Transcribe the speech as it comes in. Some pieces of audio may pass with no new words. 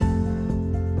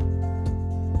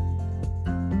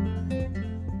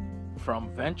From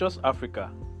Ventures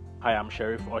Africa, I am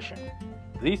Sheriff Ocean.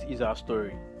 This is our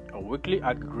story, a weekly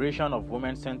aggregation of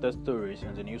women-centered stories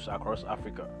in the news across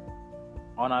Africa.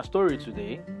 On our story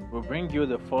today, we bring you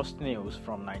the first news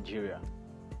from Nigeria.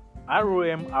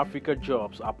 ROM Africa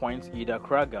Jobs appoints Hilda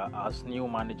Kragha as new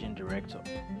managing director.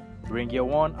 Ringier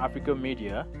One Africa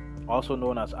Media, also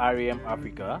known as ROM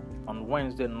Africa, on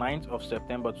Wednesday 9th of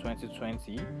September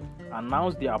 2020,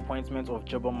 announced the appointment of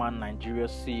Jobberman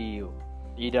Nigeria's CEO,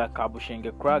 Hilda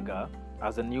Kragha,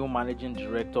 as the new managing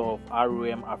director of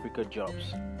ROM Africa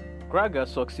Jobs. Kragha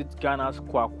succeeds Ghana's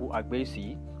Kwaku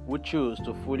Agbesi, who chose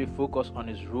to fully focus on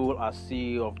his role as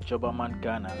CEO of Jobberman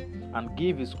Ghana and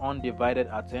give his undivided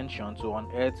attention to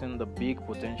unearthing the big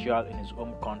potential in his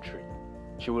home country.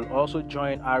 She will also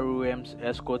join ROM's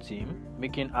ESCO team,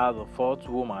 making her the fourth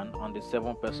woman on the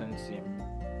 7-person team.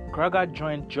 Kragha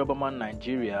joined Jobberman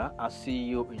Nigeria as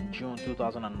CEO in June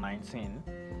 2019,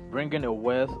 bringing a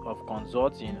wealth of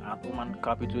consulting and human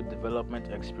capital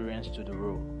development experience to the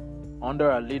role.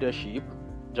 Under her leadership,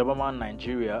 Jobberman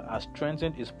Nigeria has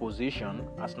strengthened its position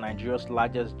as Nigeria's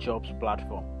largest jobs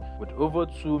platform, with over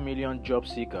 2 million job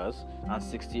seekers and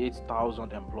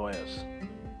 68,000 employers.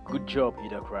 Good job,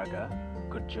 Hilda Kragha.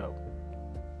 Good job.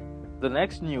 The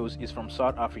next news is from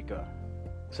South Africa.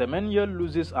 Semenya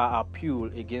loses her appeal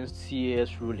against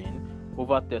CAS ruling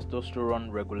over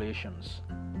testosterone regulations.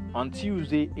 On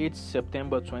Tuesday, 8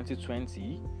 September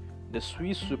 2020, the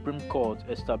Swiss Supreme Court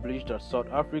established that South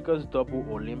Africa's double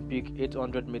Olympic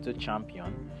 800-meter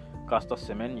champion, Caster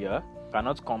Semenya,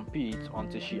 cannot compete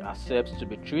until she accepts to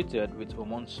be treated with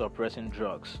hormone-suppressing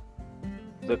drugs.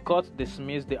 The court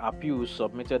dismissed the appeals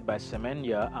submitted by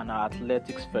Semenya and her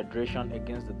Athletics Federation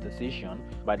against the decision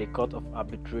by the Court of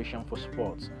Arbitration for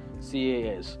Sports,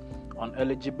 CAS, on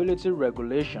eligibility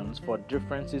regulations for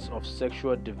differences of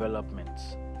sexual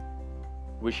developments.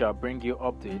 We shall bring you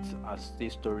updates as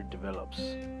this story develops.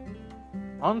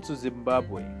 On to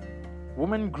Zimbabwe.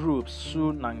 Women groups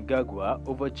sue Mnangagwa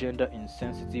over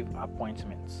gender-insensitive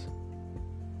appointments.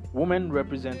 Women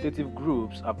representative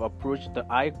groups have approached the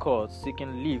High Court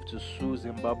seeking leave to sue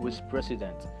Zimbabwe's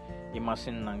president,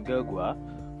 Emerson Mnangagwa,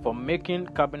 for making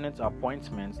cabinet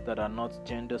appointments that are not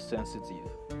gender-sensitive.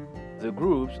 The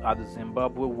groups are the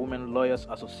Zimbabwe Women Lawyers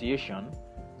Association,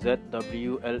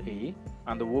 ZWLA,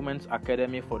 and the Women's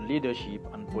Academy for Leadership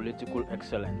and Political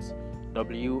Excellence,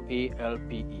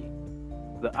 WALPE.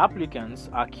 The applicants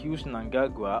accuse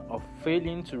Mnangagwa of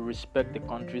failing to respect the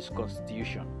country's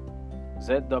constitution.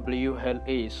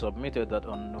 ZWLA submitted that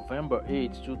on November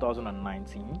 8,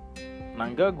 2019,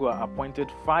 Mnangagwa appointed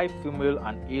 5 female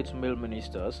and 8 male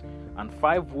ministers and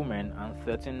 5 women and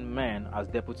 13 men as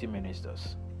deputy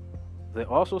ministers. They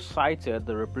also cited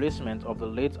the replacement of the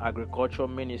late Agriculture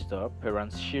Minister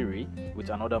Perance Shiri with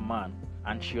another man,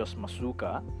 Anchios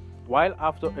Masuka, while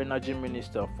after Energy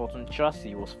Minister Fortune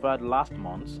Chassi was fired last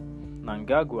month,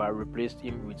 Mnangagwa replaced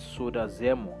him with Soda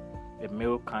Zemo, a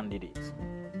male candidate.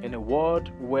 In a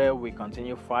world where we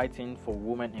continue fighting for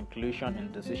women inclusion in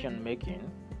decision-making,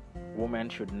 women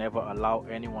should never allow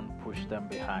anyone push them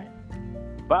behind.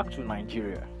 Back to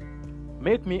Nigeria.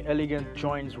 Make Me Elegant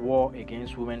joins war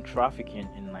against women trafficking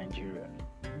in Nigeria.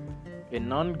 A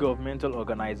non-governmental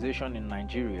organization in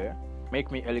Nigeria, Make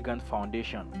Me Elegant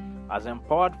Foundation, has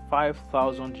empowered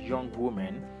 5,000 young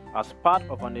women as part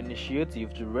of an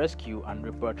initiative to rescue and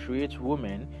repatriate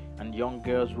women and young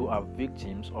girls who are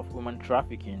victims of human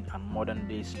trafficking and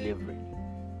modern-day slavery.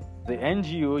 The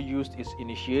NGO used its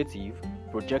initiative,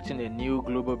 projecting a new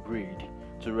global breed,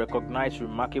 to recognize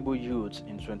remarkable youths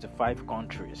in 25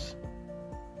 countries.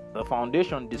 The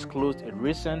foundation disclosed a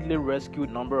recently rescued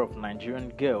number of Nigerian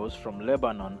girls from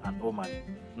Lebanon and Oman,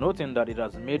 noting that it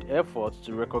has made efforts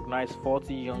to recognize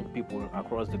 40 young people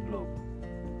across the globe.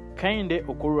 Kehinde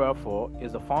Okorafor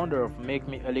is the founder of Make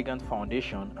Me Elegant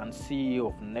Foundation and CEO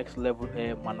of Next Level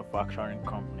Air Manufacturing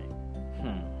Company.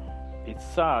 It's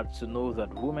sad to know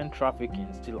that women trafficking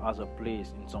still has a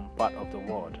place in some part of the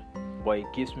world, but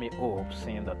it gives me hope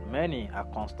seeing that many are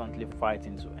constantly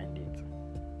fighting to end it.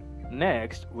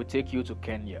 Next, we take you to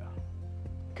Kenya.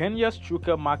 Kenya's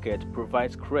Chuka market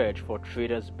provides crèche for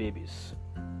traders' babies.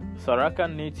 Tharaka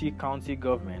Nithi County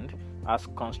government has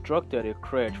constructed a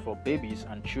crèche for babies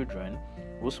and children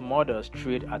whose mothers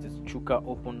trade at its Chuka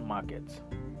open market.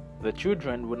 The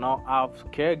children will now have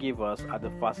caregivers at the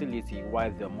facility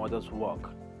while their mothers work.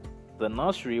 The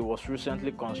nursery was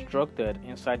recently constructed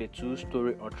inside a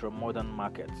 2-story ultra-modern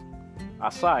market.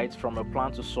 Aside from a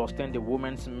plan to sustain the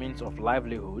women's means of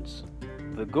livelihoods,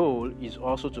 the goal is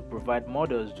also to provide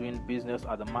mothers doing business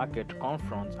at the market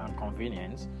comfort and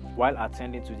convenience while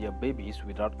attending to their babies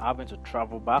without having to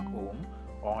travel back home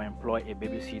or employ a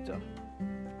babysitter.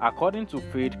 According to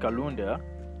Faith Kalunda,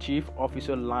 Chief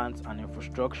Officer Lands and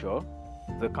Infrastructure,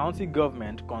 the county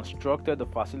government constructed the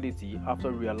facility after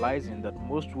realizing that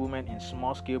most women in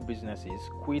small-scale businesses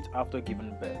quit after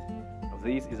giving birth.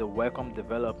 This is a welcome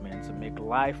development to make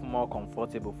life more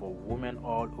comfortable for women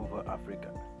all over Africa.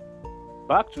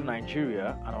 Back to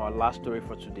Nigeria and our last story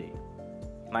for today.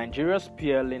 Nigeria's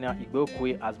Pierre Lena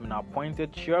Igbokwe has been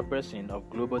appointed chairperson of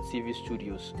Global TV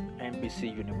Studios,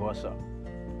 NBC Universal.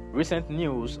 Recent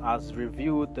news has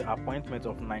revealed the appointment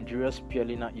of Nigeria's Pierre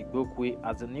Lena Igbokwe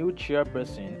as the new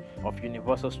chairperson of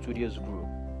Universal Studios Group.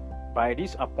 By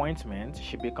this appointment,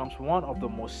 she becomes one of the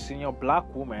most senior black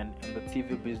women in the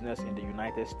TV business in the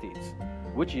United States,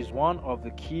 which is one of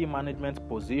the key management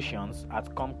positions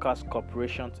at Comcast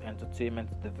Corporation's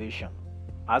Entertainment Division.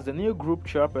 As the new group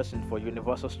chairperson for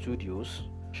Universal Studios,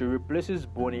 she replaces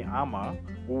Bonnie Ama,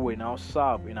 who will now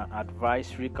serve in an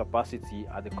advisory capacity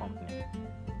at the company.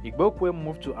 Igbokwe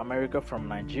moved to America from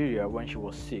Nigeria when she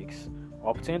was 6,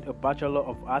 obtained a Bachelor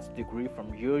of Arts degree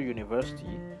from Yale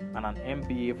University and an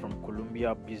MBA from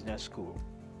Columbia Business School.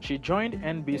 She joined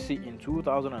NBC in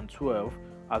 2012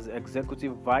 as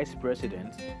Executive Vice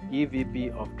President,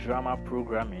 EVP of Drama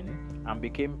Programming, and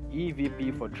became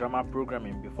EVP for Drama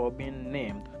Programming before being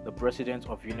named the President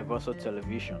of Universal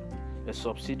Television, a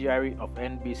subsidiary of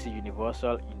NBC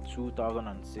Universal in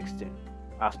 2016.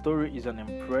 Our story is an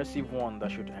impressive one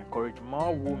that should encourage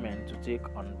more women to take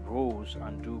on roles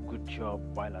and do a good job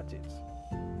while at it.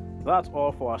 That's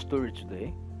all for our story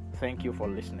today. Thank you for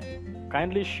listening.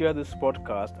 Kindly share this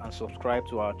podcast and subscribe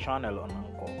to our channel on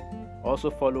Anchor. Also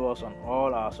follow us on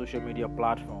all our social media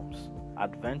platforms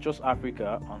at Ventures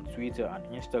Africa on Twitter and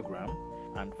Instagram,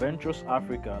 and Ventures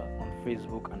Africa on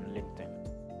Facebook and LinkedIn.